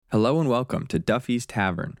Hello and welcome to Duffy's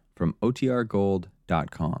Tavern from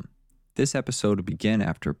OTRGold.com. This episode will begin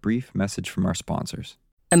after a brief message from our sponsors.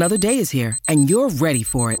 Another day is here, and you're ready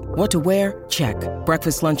for it. What to wear? Check.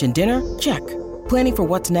 Breakfast, lunch, and dinner? Check. Planning for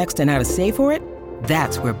what's next and how to save for it?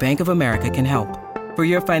 That's where Bank of America can help. For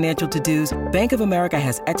your financial to-dos, Bank of America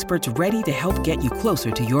has experts ready to help get you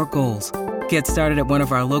closer to your goals. Get started at one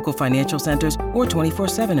of our local financial centers or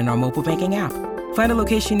 24/7 in our mobile banking app. Find a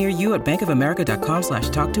location near you at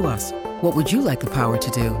bankofamerica.com/talktous. What would you like the power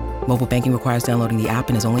to do? Mobile banking requires downloading the app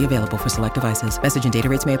and is only available for select devices. Message and data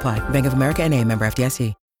rates may apply. Bank of America N.A., member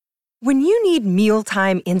FDIC. When you need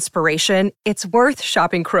mealtime inspiration, it's worth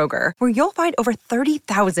shopping Kroger, where you'll find over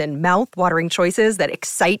 30,000 mouth-watering choices that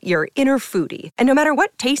excite your inner foodie. And no matter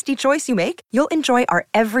what tasty choice you make, you'll enjoy our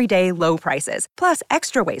everyday low prices, plus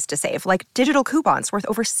extra ways to save, like digital coupons worth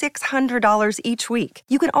over $600 each week.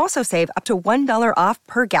 You can also save up to $1 off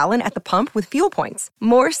per gallon at the pump with fuel points.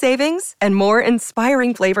 More savings and more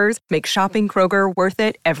inspiring flavors make shopping Kroger worth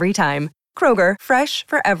it every time. Kroger, fresh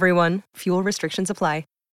for everyone. Fuel restrictions apply.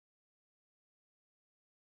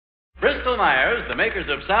 Bristol Myers, the makers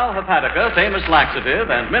of Sal Hepatica, famous laxative,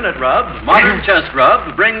 and Minute Rub, modern chest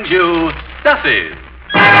rub, brings you Duffy's.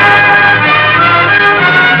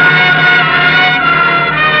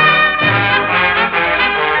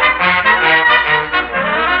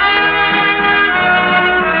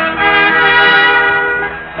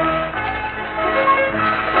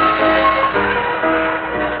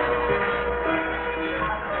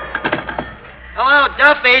 Hello,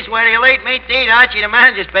 Duffy's, where do you late meet to eat? Archie, the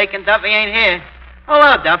manager's baking. Duffy ain't here.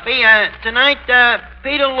 Hello, Duffy. Tonight,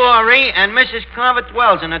 Peter Lorre and Mrs. Carvett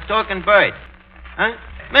Wells in a talking bird. Huh?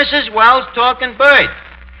 Mrs. Wells talking bird.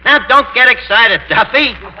 Now, don't get excited,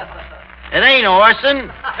 Duffy. It ain't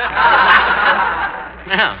Orson.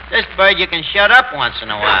 No, this bird you can shut up once in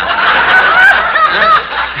a while.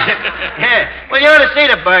 Yeah. Well, you ought to see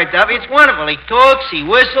the bird, Duffy. It's wonderful. He talks, he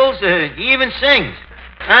whistles, he even sings.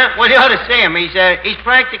 Huh? Well, you ought to see him. He's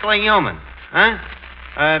practically human. Huh?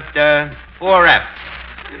 4F.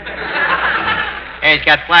 Yeah, he's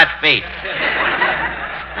got flat feet.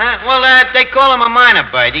 They call him a minor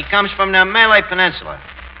bird. He comes from the Malay Peninsula.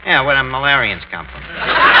 Yeah, where the Malarians come from.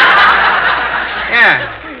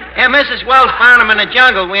 Yeah, Mrs. Wells found him in the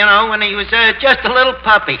jungle, when he was just a little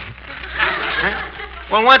puppy. Huh?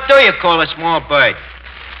 Well, what do you call a small bird?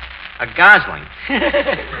 A gosling.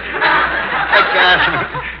 A gosling.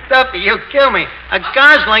 Duffy, you kill me. A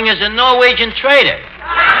gosling is a Norwegian trader.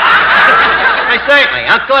 Why, certainly.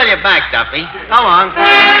 I'll call you back, Duffy. So long.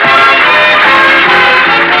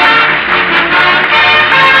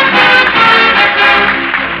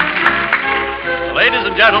 Ladies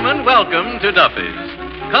and gentlemen, welcome to Duffy's.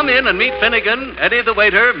 Come in and meet Finnegan, Eddie the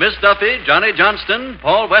waiter, Miss Duffy, Johnny Johnston,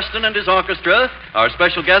 Paul Weston and his orchestra, our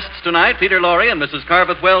special guests tonight, Peter Lorre and Mrs.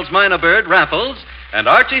 Carveth Wells Minor Bird, Raffles, and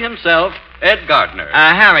Archie himself, Ed Gardner.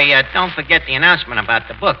 Harry, don't forget the announcement about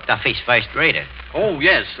the book, Duffy's First Reader. Oh,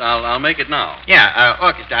 yes, I'll make it now. Yeah,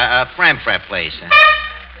 orchestra, frame prep, please.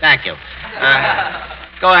 Thank you.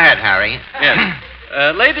 Go ahead, Harry. Yes.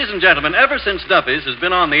 Ladies and gentlemen, ever since Duffy's has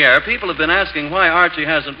been on the air, people have been asking why Archie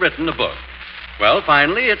hasn't written a book. Well,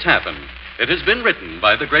 finally, it's happened. It has been written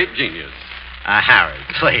by the great genius. Harry,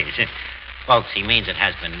 please. Folks, he means it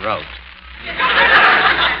has been wrote.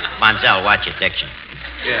 Bonzel, watch your diction.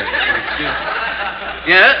 Yes, excuse me.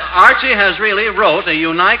 Yeah, Archie has really wrote a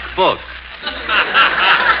unique book.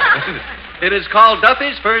 It is called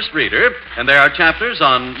Duffy's First Reader, and there are chapters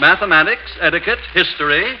on mathematics, etiquette,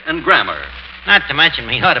 history, and grammar. Not to mention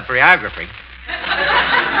my autobiography.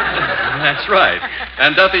 That's right.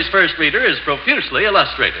 And Duffy's First Reader is profusely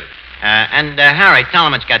illustrated. Harry, tell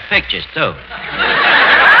him it's got pictures, too.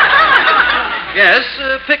 Yes,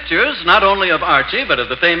 pictures not only of Archie, but of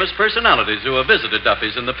the famous personalities who have visited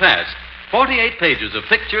Duffy's in the past. 48 pages of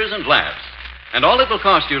pictures and laughs. And all it will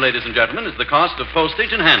cost you, ladies and gentlemen, is the cost of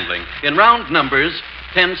postage and handling. In round numbers,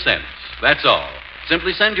 10 cents. That's all.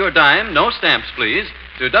 Simply send your dime, no stamps, please,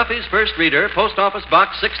 to Duffy's First Reader, Post Office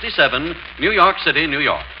Box 67, New York City, New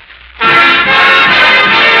York.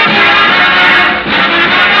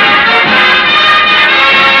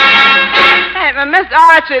 Hey, Miss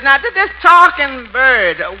Archie, now, this talking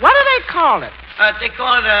bird, what do they call it? They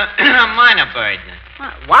call it a minor bird.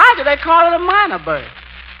 Why do they call it a minor bird?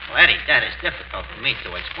 Well, Eddie, that is difficult for me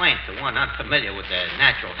to explain to one unfamiliar with the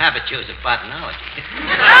natural habitudes of botanology.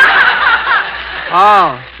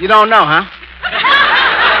 Oh, you don't know, huh?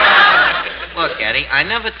 Look, Eddie, I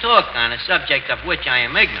never talked on a subject of which I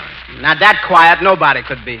am ignorant. Now, that quiet, nobody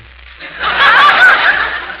could be.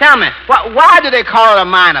 Tell me, why do they call it a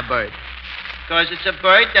minor bird? Because it's a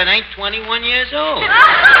bird that ain't 21 years old.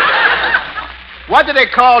 What do they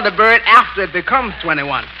call the bird after it becomes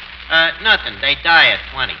 21? Nothing. They die at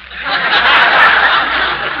 20.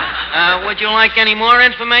 Would you like any more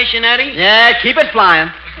information, Eddie? Yeah, keep it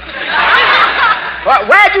flying.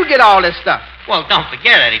 Where'd you get all this stuff? Well, don't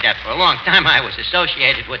forget, Eddie, that for a long time I was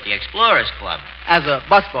associated with the Explorers Club. As a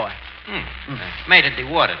busboy. Made of the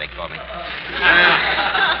water, they call me.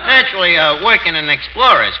 Naturally, working in an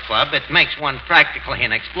Explorers Club, it makes one practically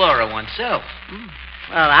an explorer oneself.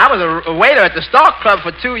 Well, I was a waiter at the Stork Club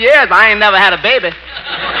for 2 years. I ain't never had a baby.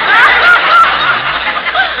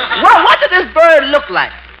 Well, what did this bird look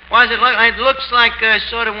like? What does it look like? It looks like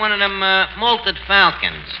sort of one of them molted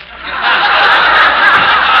falcons.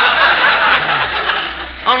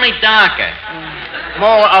 Only darker.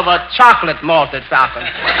 More of a chocolate malted falcon.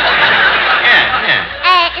 Yeah.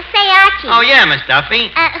 Say, Archie. Oh, yeah, Miss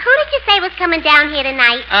Duffy. Who did you say was coming down here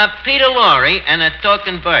tonight? Peter Lorre and a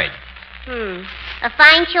talking bird. A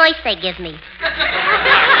fine choice they give me.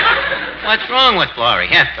 What's wrong with Lorre?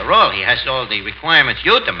 After all, he has all the requirements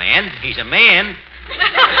you demand. He's a man.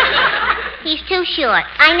 He's too short.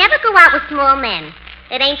 I never go out with small men.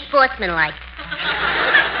 It ain't sportsmanlike.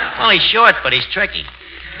 Well, he's short, but he's tricky.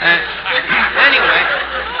 Anyway,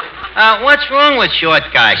 what's wrong with short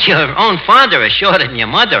guys? Your own father is shorter than your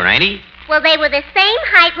mother, ain't he? Well, they were the same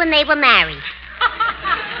height when they were married.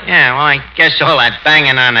 Yeah, well, I guess all that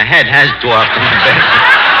banging on the head has dwarfed him a bit.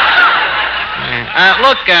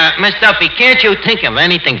 Look, Miss Duffy, can't you think of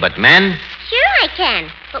anything but men? Sure I can.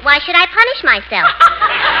 But why should I punish myself?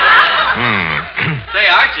 Say,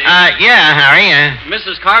 Archie. Yeah, Harry.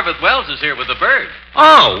 Mrs. Carveth Wells is here with the bird.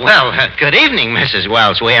 Oh, well, good evening, Mrs.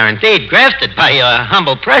 Wells. We are indeed grafted by your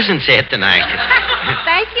humble presence here tonight.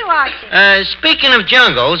 Thank you, Archie. Speaking of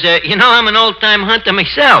jungles, you know I'm an old-time hunter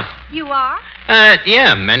myself. You are?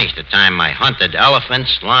 Yeah, many's the time I hunted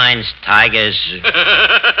elephants, lions, tigers,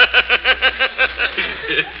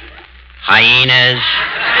 hyenas.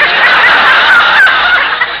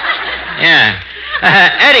 Yeah.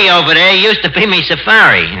 Eddie over there used to be me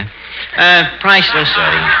safari. Priceless,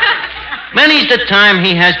 Eddie. Many's the time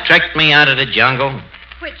he has trekked me out of the jungle.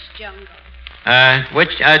 Which jungle?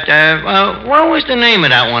 What was the name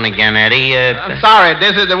of that one again, Eddie? I'm sorry,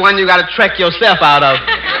 this is the one you gotta trek yourself out of.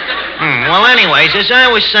 Well, anyways, as I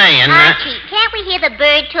was saying... Archie, can't we hear the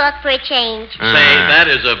bird talk for a change? Say, that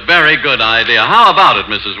is a very good idea. How about it,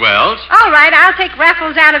 Mrs. Wells? All right, I'll take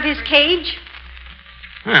Raffles out of his cage.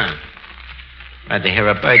 Huh. Rather hear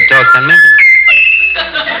a bird talk than me.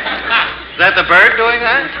 Is that the bird doing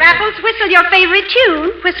that? Raffles, whistle your favorite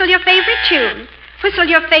tune. Whistle your favorite tune. Whistle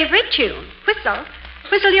your favorite tune. Whistle.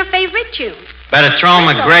 Whistle your favorite tune. Better throw him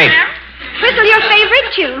a grape. Whistle your favorite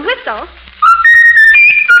tune. Whistle.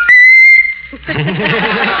 Wonderful,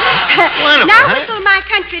 Now huh? whistle my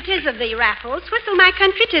country 'tis of thee, Raffles. Whistle my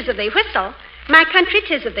country 'tis of thee. Whistle. My country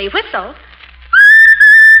 'tis of thee. Whistle.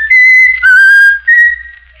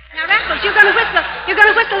 Now, Raffles, you're gonna whistle. You're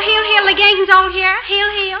gonna whistle hail, hail, the gang's all here.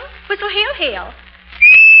 Hail, hail. Whistle hail, hail.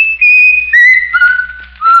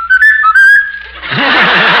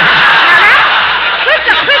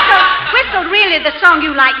 Whistle really the song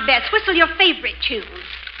you like best. Whistle your favorite tune.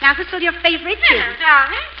 Now, whistle your favorite tune.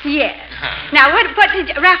 Yes. Now, what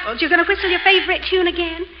did Raffles, you're going to whistle your favorite tune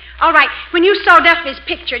again? All right. When you saw Duffy's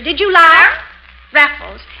picture, did you laugh?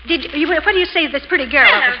 Raffles, what do you say to this pretty girl?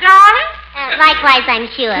 Darling? Likewise, I'm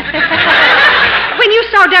sure. When you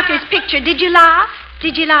saw Duffy's picture, did you laugh?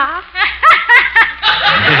 Did you laugh?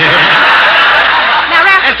 Now,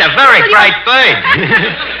 Raffles, That's a very bright bird.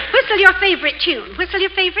 whistle your favorite tune. Whistle your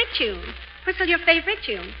favorite tune. Whistle your favorite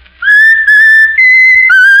tune.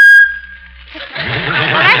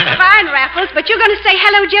 Well, that's fine, Raffles, but you're going to say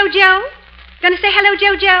hello, Jojo? Going to say hello,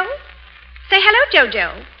 Jojo? Say hello,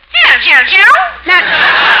 Jojo. Hello, Jojo.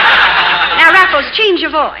 Now, Raffles, change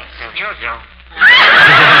your voice. Jojo.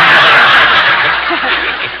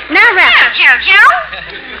 Now, Raffles. Hello, Jojo.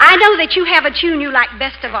 I know that you have a tune you like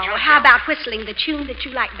best of all. How about whistling the tune that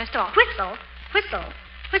you like best of all? Whistle, whistle,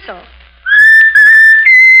 whistle.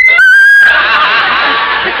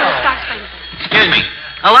 Whistle, start singing. Excuse me.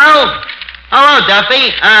 Hello? Hello,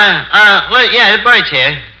 Duffy. Yeah, the bird's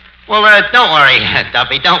here. Well, don't worry,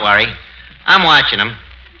 Duffy, don't worry. I'm watching him.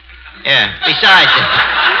 Yeah, besides...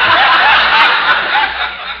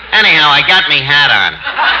 Anyhow, I got me hat on.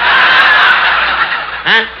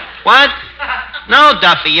 Huh? What? No,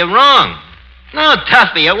 Duffy, you're wrong. No,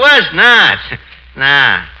 Duffy, it was not.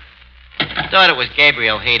 Nah. I thought it was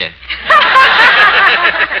Gabriel Hayter.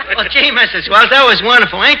 Well, gee, Mrs. Wells, that was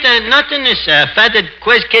wonderful. Ain't there nothing this feathered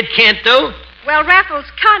quiz kid can't do? Well, Raffles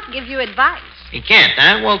can't give you advice. He can't,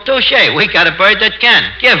 huh? Well, touche. We got a bird that can.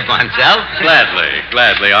 Give, Bonzel.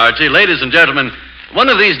 Gladly, Archie. Ladies and gentlemen, One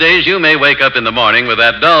of these days, you may wake up in the morning with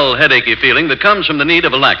that dull, headachy feeling that comes from the need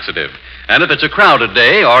of a laxative. And if it's a crowded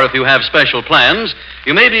day, or if you have special plans,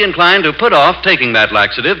 you may be inclined to put off taking that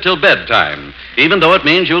laxative till bedtime, even though it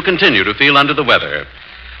means you'll continue to feel under the weather.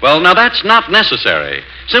 Well, now that's not necessary.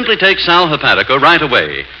 Simply take Sal Hepatica right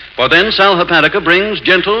away, for then Sal Hepatica brings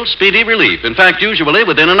gentle, speedy relief. In fact, usually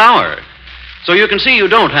within an hour. So you can see you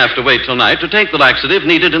don't have to wait till night to take the laxative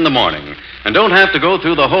needed in the morning, and don't have to go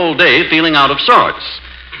through the whole day feeling out of sorts.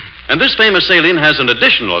 And this famous saline has an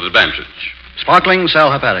additional advantage. Sparkling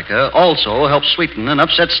Sal Hepatica also helps sweeten an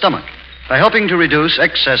upset stomach by helping to reduce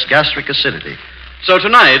excess gastric acidity. So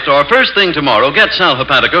tonight, or first thing tomorrow, get Sal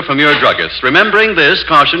Hepatica from your druggist. Remembering this,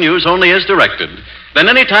 caution, use only as directed. Then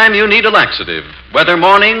any time you need a laxative, whether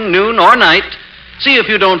morning, noon, or night, see if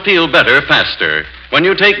you don't feel better faster when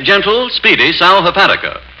you take gentle, speedy Sal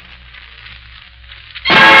Hepatica.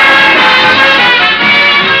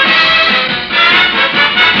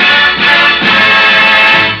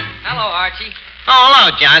 Hello, Archie. Oh,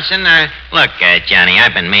 hello, Johnson. Look, Johnny,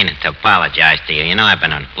 I've been meaning to apologize to you. You know, I've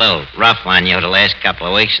been a little rough on you the last couple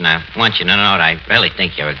of weeks, and I want you to know that I really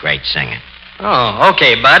think you're a great singer. Oh,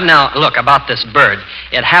 okay, Bud. Now, look, about this bird.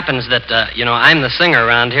 It happens that, I'm the singer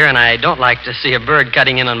around here, and I don't like to see a bird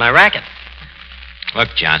cutting in on my racket.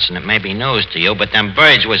 Look, Johnson, it may be news to you, but them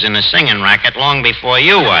birds was in the singing racket long before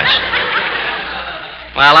you was.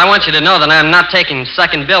 Well, I want you to know that I'm not taking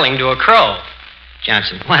second billing to a crow.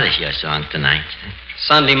 Johnson, what is your song tonight?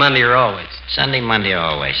 Sunday, Monday, or always. Sunday, Monday, or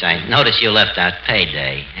always. I notice you left out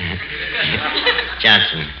payday.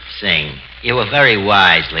 Johnson, sing. You were very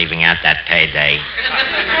wise leaving out that payday.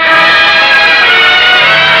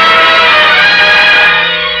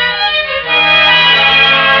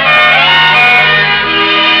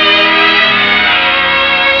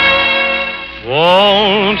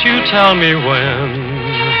 Won't you tell me when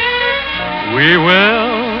we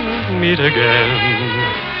will meet again?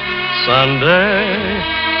 Sunday,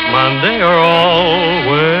 Monday, or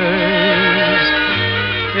always?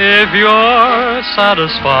 If you're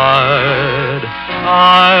satisfied,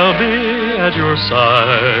 I'll be at your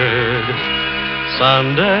side.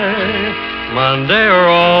 Sunday, Monday, or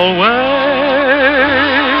always?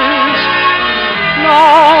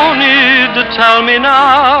 No need to tell me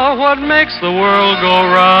now what makes the world go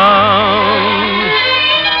round.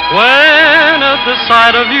 When at the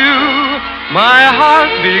sight of you, my heart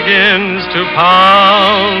begins to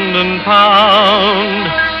pound and pound.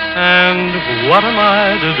 And what am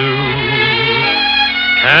I to do?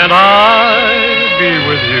 Can't I be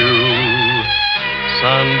with you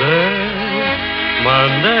Sunday,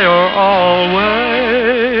 Monday, or always?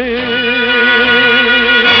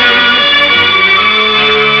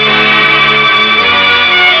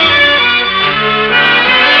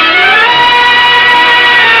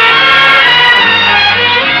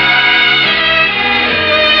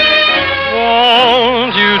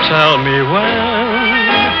 Won't you tell me when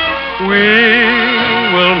we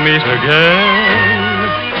will meet again?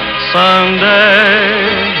 Sunday,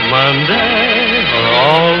 Monday, or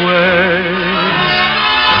always?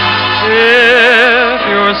 If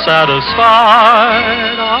you're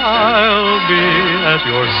satisfied, I'll be at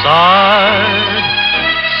your side.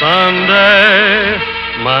 Sunday,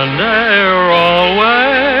 Monday, or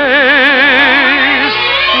always?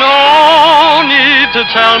 No need to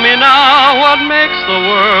tell me now what makes the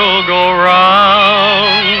world go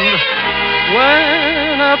round.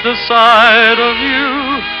 When at the sight of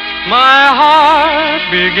you, my heart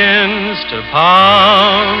begins to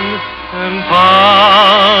pound and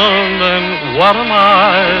pound. And what am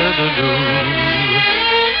I to do?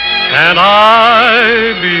 Can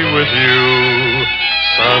I be with you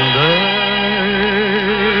Sunday,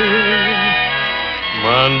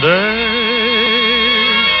 Monday,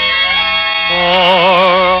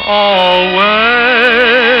 or always?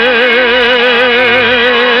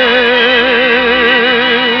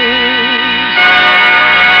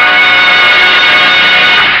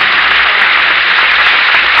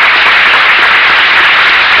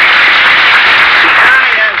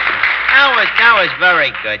 That was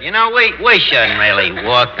very good. You know, we shouldn't really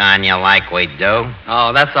walk on you like we do.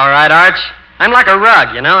 Oh, that's all right, Arch. I'm like a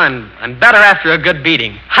rug, you know. I'm better after a good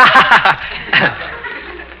beating.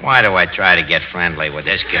 Why do I try to get friendly with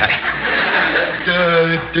this guy?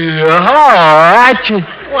 Archie.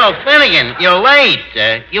 Well, Finnegan, you're late.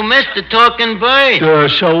 You missed the talking bird.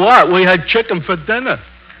 So what? We had chicken for dinner.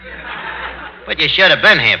 But you should have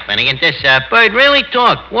been here, Finnegan. This bird really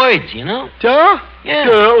talked words, you know? Yeah? Yeah.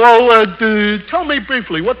 Tell me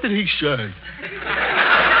briefly, what did he say?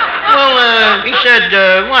 Well, he said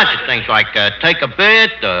a bunch of things like take a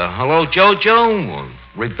bit, hello, Jojo,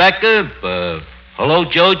 Rebecca, Hello,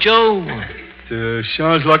 Jojo?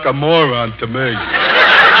 Sounds like a moron to me.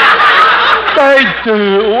 Hey,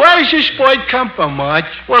 where does this boy come from, Marge?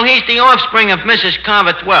 Well, he's the offspring of Mrs.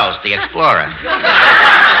 Carveth Wells, the explorer.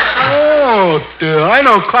 Oh, I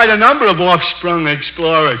know quite a number of offspring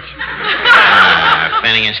explorers.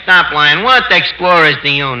 Finnegan, stop lying. What explorers do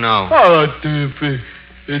you know? Oh,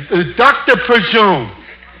 Dr. Presume.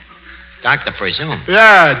 Dr. Presume?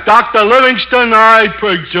 Yeah, Dr. Livingston, I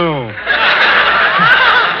presume.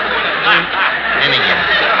 Finnegan.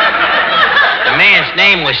 The man's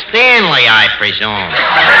name was Stanley, I presume.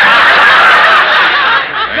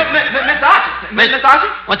 Miss Darcy?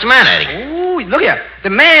 What's the matter, Eddie? Ooh, look here. The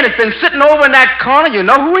man has been sitting over in that corner. You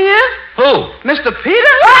know who he is? Who? Mr.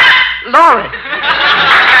 Peter? Lorre.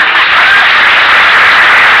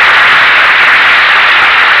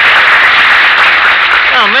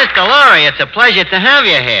 Oh, Mr. Lorre, it's a pleasure to have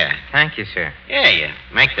you here. Thank you, sir. Yeah, you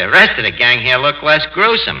make the rest of the gang here look less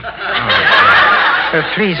gruesome.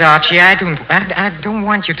 Please, Archie, I don't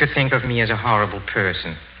want you to think of me as a horrible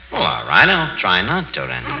person. Well, all right, I'll try not to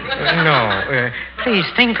then. No, please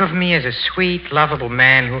think of me as a sweet, lovable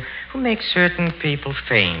man who makes certain people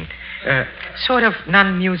faint. Sort of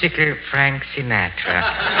non-musical Frank Sinatra.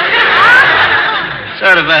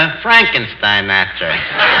 Sort of a Frankenstein-atra.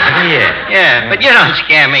 Yeah, but you don't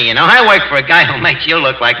scare me, you know. I work for a guy who makes you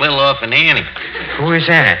look like little orphan Annie. Who is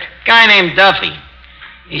that? Guy named Duffy.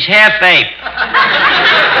 He's half ape.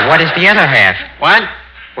 What is the other half? What?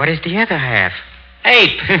 What is the other half?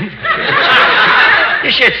 Ape.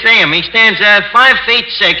 You should see him. He stands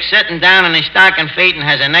 5'6", sitting down on his stocking feet and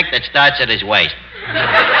has a neck that starts at his waist.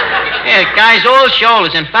 Yeah, guy's all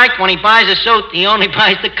shoulders. In fact, when he buys a suit, he only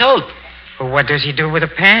buys the coat. Well, what does he do with the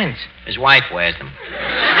pants? His wife wears them.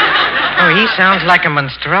 Oh, he sounds like a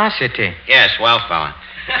monstrosity. Yeah, swell fella.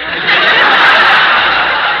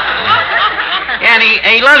 Yeah, and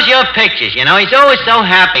he loves your pictures, you know. He's always so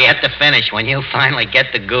happy at the finish when you finally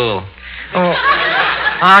get the ghoul. Oh,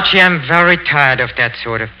 Archie, I'm very tired of that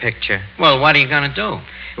sort of picture. Well, what are you going to do?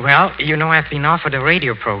 Well, you know, I've been offered a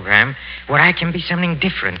radio program where I can be something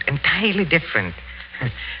different, entirely different.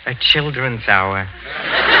 A children's hour.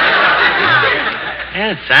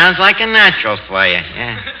 Yeah, it sounds like a natural for you,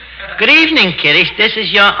 yeah. Good evening, kiddies. This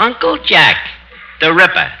is your Uncle Jack, the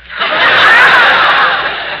Ripper.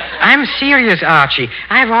 I'm serious, Archie.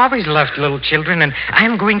 I've always loved little children, and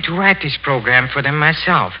I'm going to write this program for them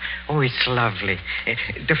myself. Oh, it's lovely.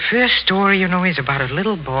 The first story, you know, is about a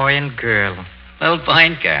little boy and girl. Little boy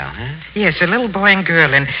and girl, huh? Yes, a little boy and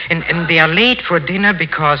girl, and they are late for dinner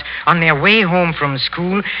because on their way home from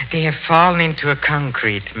school, they have fallen into a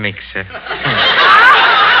concrete mixer.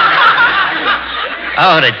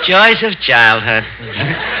 Oh, the joys of childhood.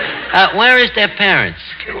 Where is their parents?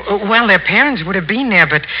 Well, their parents would have been there,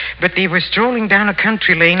 but they were strolling down a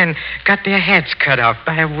country lane and got their heads cut off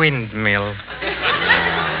by a windmill.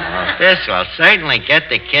 This will certainly get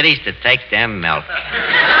the kiddies to take their milk.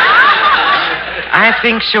 I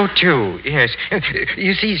think so, too, yes.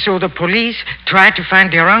 You see, so the police tried to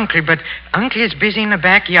find their uncle, but Uncle is busy in the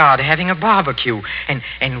backyard having a barbecue.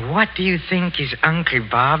 And what do you think is Uncle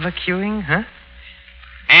barbecuing, huh?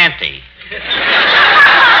 Auntie.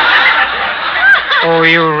 Oh,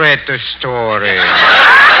 you read the story.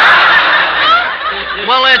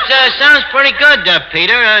 Well, it sounds pretty good,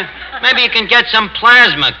 Peter. Maybe you can get some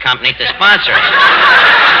plasma company to sponsor it.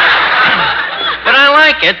 But I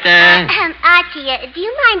like it. Archie, do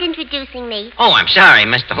you mind introducing me? Oh, I'm sorry,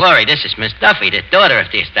 Mr. Lorre. This is Miss Duffy, the daughter of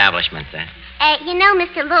the establishment. You know,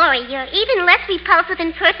 Mr. Lorre, you're even less repulsive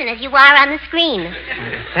in person as you are on the screen.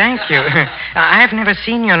 Thank you. I've never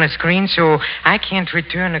seen you on a screen, so I can't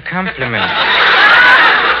return a compliment.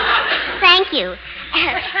 Thank you.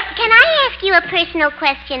 Can I ask you a personal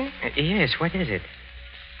question? Yes, what is it?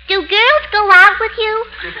 Do girls go out with you?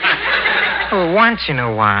 Oh, once in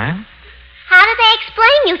a while. How do they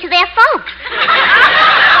explain you to their folks?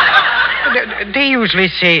 They usually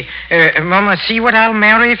say, Mama, see what I'll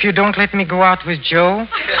marry if you don't let me go out with Joe?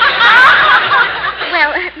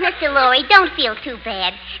 Well, Mr. Lorre, don't feel too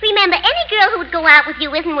bad. Remember, any girl who would go out with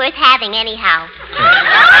you isn't worth having anyhow.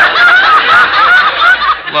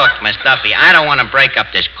 Look, Miss Duffy, I don't want to break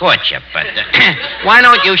up this courtship, but why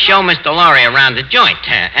don't you show Mr. Lorre around the joint?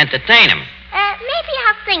 Entertain him. Maybe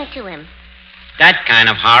I'll sing to him. That kind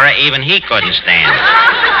of horror even he couldn't stand.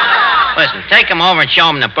 Listen, take him over and show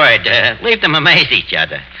him the bird. Leave them amaze each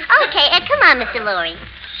other. Okay, come on, Mr. Lorre.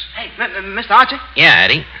 Hey, Mr. Archie? Yeah,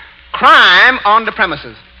 Eddie? Crime on the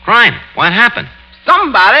premises. Crime? What happened?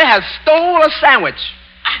 Somebody has stole a sandwich.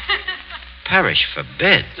 Perish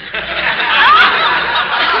forbid.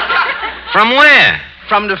 From where?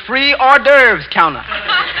 from the free hors d'oeuvres counter.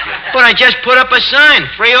 But I just put up a sign,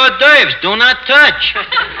 free hors d'oeuvres, do not touch.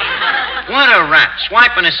 What a rat,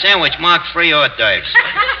 swiping a sandwich marked free hors d'oeuvres.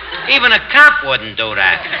 Even a cop wouldn't do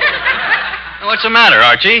that. What's the matter,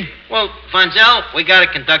 Archie? Well, Funzel, we got to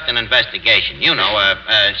conduct an investigation. You know,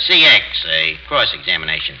 CX, a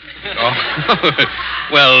cross-examination. Oh,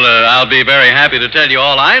 well, I'll be very happy to tell you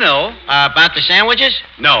all I know. About the sandwiches?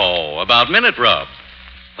 No, about Minute Rub.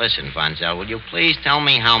 Listen, Funzel, will you please tell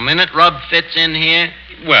me how Minute Rub fits in here?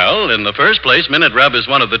 Well, in the first place, Minute Rub is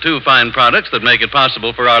one of the two fine products that make it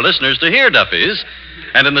possible for our listeners to hear Duffy's.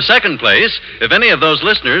 And in the second place, if any of those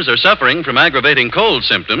listeners are suffering from aggravating cold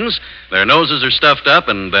symptoms, their noses are stuffed up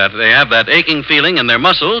and that they have that aching feeling in their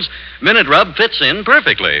muscles, Minute Rub fits in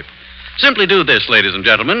perfectly. Simply do this, ladies and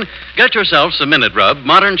gentlemen. Get yourself some Minute Rub,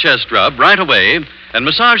 modern chest rub, right away, and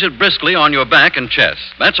massage it briskly on your back and chest.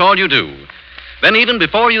 That's all you do. Then even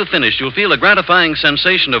before you finish, you'll feel a gratifying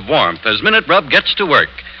sensation of warmth as Minute Rub gets to work,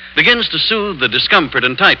 begins to soothe the discomfort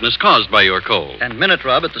and tightness caused by your cold. And Minute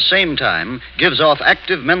Rub at the same time gives off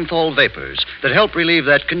active menthol vapors that help relieve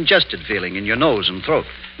that congested feeling in your nose and throat.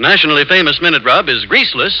 Nationally famous Minute Rub is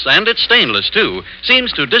greaseless and it's stainless, too.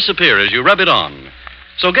 Seems to disappear as you rub it on.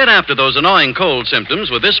 So get after those annoying cold symptoms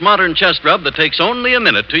with this modern chest rub that takes only a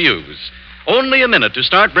minute to use. Only a minute to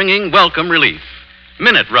start bringing welcome relief.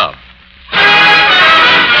 Minute Rub.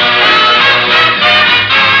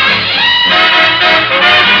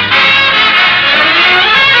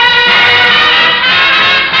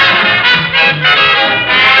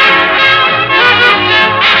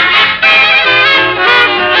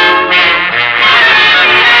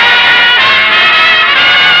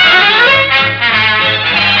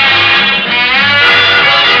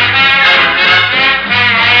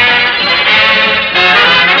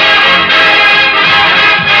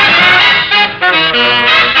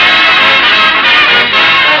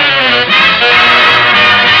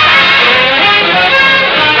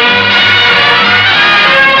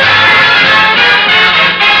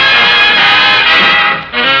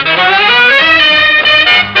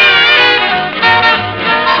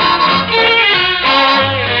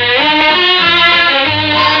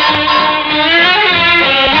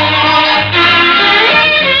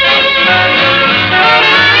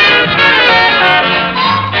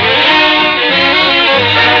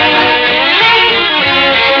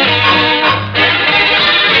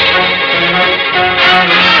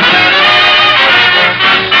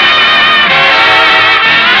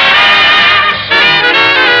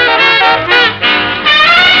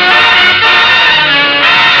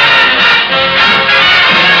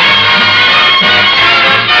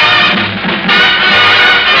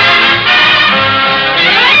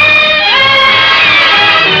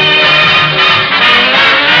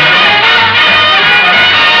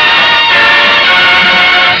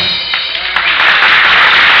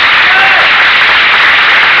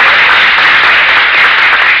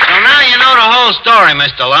 Story,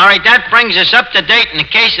 Mr. Lorre. That brings us up to date in the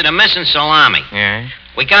case of the missing salami. Yes?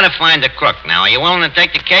 We gotta find the crook now. Are you willing to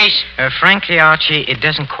take the case? Frankly, Archie, it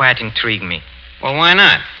doesn't quite intrigue me. Well, why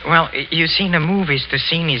not? Well, you see, in the movies, the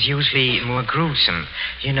scene is usually more gruesome.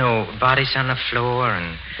 You know, bodies on the floor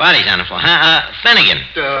and... Bodies on the floor. Finnegan.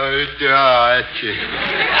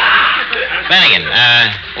 Finnegan,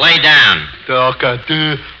 lay down.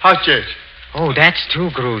 Oh, that's too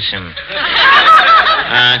gruesome.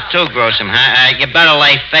 Too gruesome, huh? You better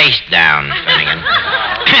lay face down, Finnegan.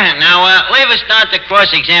 Now, leave us start the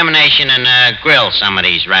cross-examination and grill some of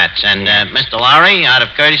these rats. And, Mr. Lorre, out of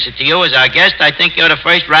courtesy to you as our guest, I think you're the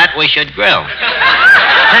first rat we should grill.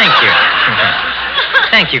 Thank you.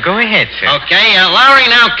 Thank you. Go ahead, sir. Okay, Lorre,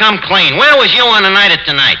 now come clean. Where was you on the night of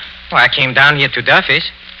tonight? Well, I came down here to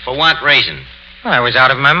Duffy's. For what reason? Well, I was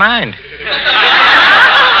out of my mind.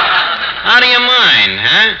 Out of your mind,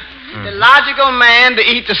 huh? The logical man to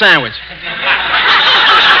eat the sandwich.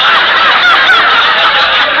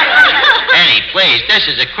 Eddie, please, this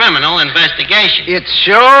is a criminal investigation. It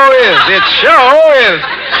sure is. It sure is.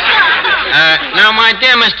 Now, my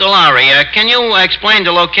dear Mr. Lorre, can you explain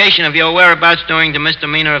the location of your whereabouts during the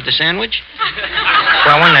misdemeanor of the sandwich?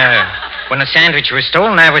 Well, when the sandwich was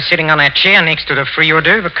stolen, I was sitting on that chair next to the free hors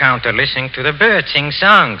d'oeuvre counter listening to the bird sing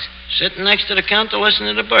songs. Sitting next to the counter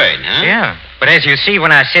listening to the bird, huh? Yeah. But as you see,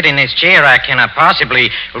 when I sit in this chair, I cannot possibly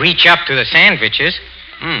reach up to the sandwiches.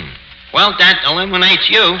 Well, that eliminates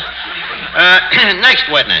you. Next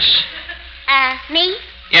witness. Me?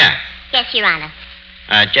 Yeah. Yes, Your Honor.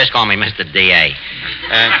 Just call me Mr. D.A.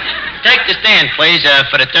 Take the stand, please,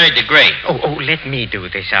 for the third degree. Oh, let me do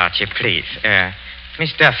this, Archie, please.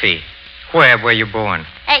 Miss Duffy, Where were you born?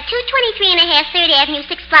 223 and a half 3rd Avenue,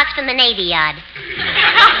 6 blocks from the Navy Yard.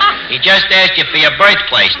 He just asked you for your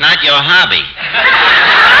birthplace, not your hobby.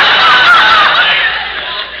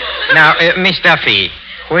 Now, Miss Duffy,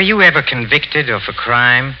 were you ever convicted of a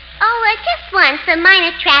crime? Oh, just once, a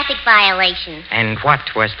minor traffic violation. And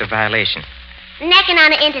what was the violation? Necking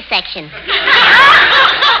on an intersection. Is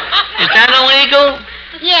that illegal?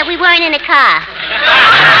 Yeah, we weren't in a car.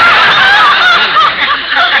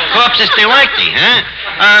 Corpus delicti, huh?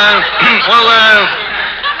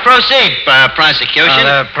 Proceed, prosecution.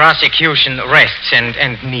 The prosecution rests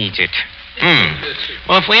and needs it.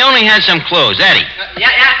 Well, if we only had some clues. Eddie. Yeah.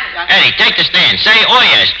 Eddie, take the stand. Say oh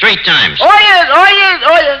yes 3 times. Oh,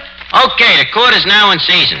 yes. Okay, the court is now in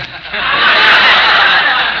season.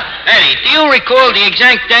 Eddie, do you recall the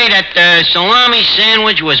exact day that the salami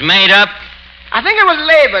sandwich was made up? I think it was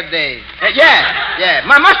Labor Day. Yeah.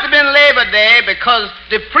 Must have been Labor Day because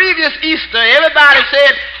the previous Easter, everybody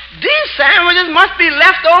said, these sandwiches must be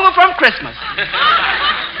left over from Christmas.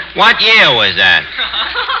 What year was that?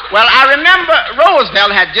 Well, I remember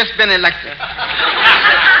Roosevelt had just been elected.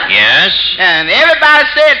 Yes? And everybody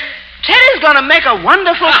said, Teddy's going to make a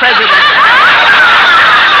wonderful president.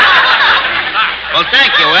 Well,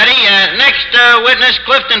 thank you, Eddie. Next witness,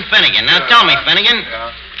 Clifton Finnegan. Now, tell me, Finnegan,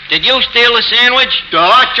 did you steal the sandwich?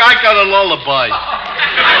 Dutch, I got a lullaby.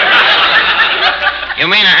 You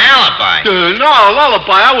mean an alibi? No, a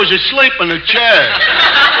lullaby. I was asleep in a chair.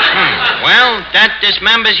 Well, that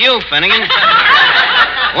dismembers you, Finnegan.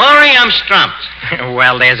 Lorre, I'm stumped.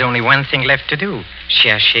 Well, there's only one thing left to do.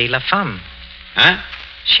 Cherchez la femme. Huh?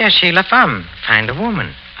 Cherchez la femme. Find a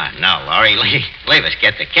woman. No, Lorre, leave us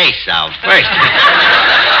get the case solved first.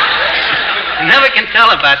 You never can tell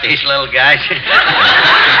about these little guys.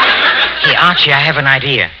 Hey, Archie, I have an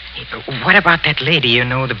idea. What about that lady, you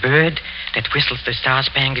know, the bird that whistles the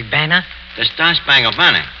Star-Spangled Banner? The Star-Spangled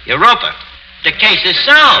Banner? Europa. The case is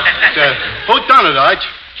solved. Who done it, Arch?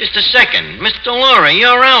 Just a second. Mr. Lorre,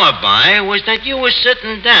 your alibi was that you were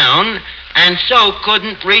sitting down and so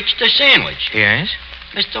couldn't reach the sandwich. Yes?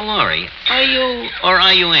 Mr. Lorre, are you or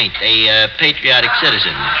are you ain't a patriotic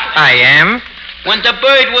citizen? I am. When the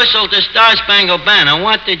bird whistled the Star-Spangled Banner,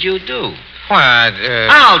 what did you do? What,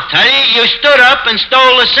 I'll tell you, you stood up and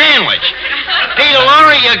stole the sandwich. Peter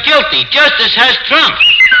Lorre, you're guilty. Justice has trumped.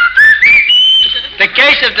 The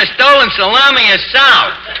case of the stolen salami is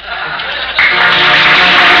solved.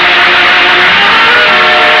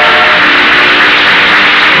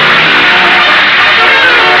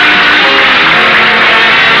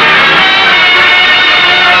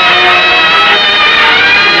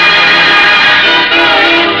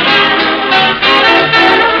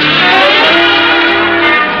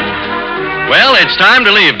 Well, it's time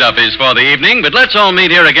to leave Duffy's for the evening, but let's all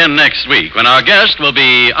meet here again next week when our guest will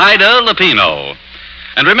be Ida Lupino.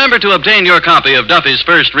 And remember to obtain your copy of Duffy's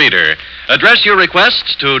First Reader. Address your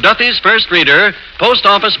requests to Duffy's First Reader, Post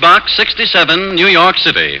Office Box 67, New York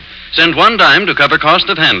City. Send $1 to cover cost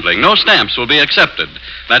of handling. No stamps will be accepted.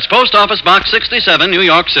 That's Post Office Box 67, New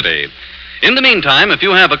York City. In the meantime, if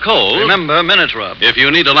you have a cold... Remember Minute Rub. If you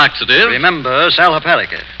need a laxative... Remember Sal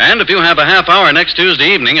Hepatica. And if you have a half hour next Tuesday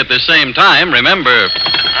evening at this same time, remember...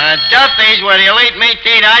 Duffy's with the elite meat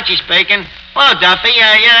eat. Archie speaking. Hello, Duffy.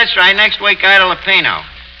 Yeah, that's right. Next week, Ida Lupino.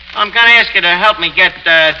 I'm going to ask you to help me get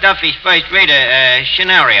Duffy's First Reader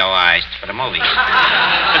scenario-ized for the movies.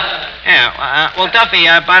 Well, Duffy,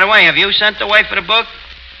 by the way, have you sent away for the book?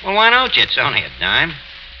 Well, why don't you? It's only a dime.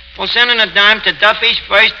 Well, send in a dime to Duffy's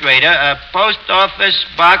First Reader, Post Office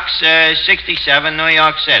Box 67, New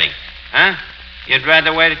York City. Huh? You'd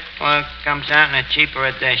rather wait till it comes out in a cheaper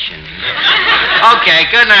edition. Okay,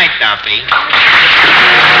 good night, Duffy.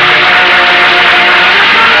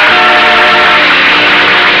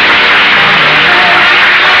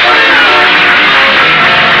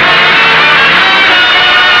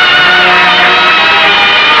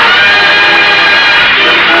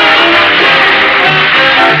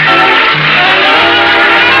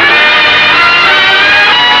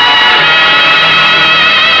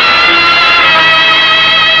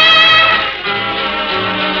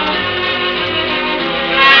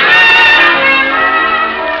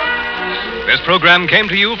 This program came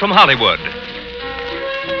to you from Hollywood.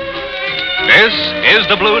 This is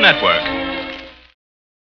the Blue Network.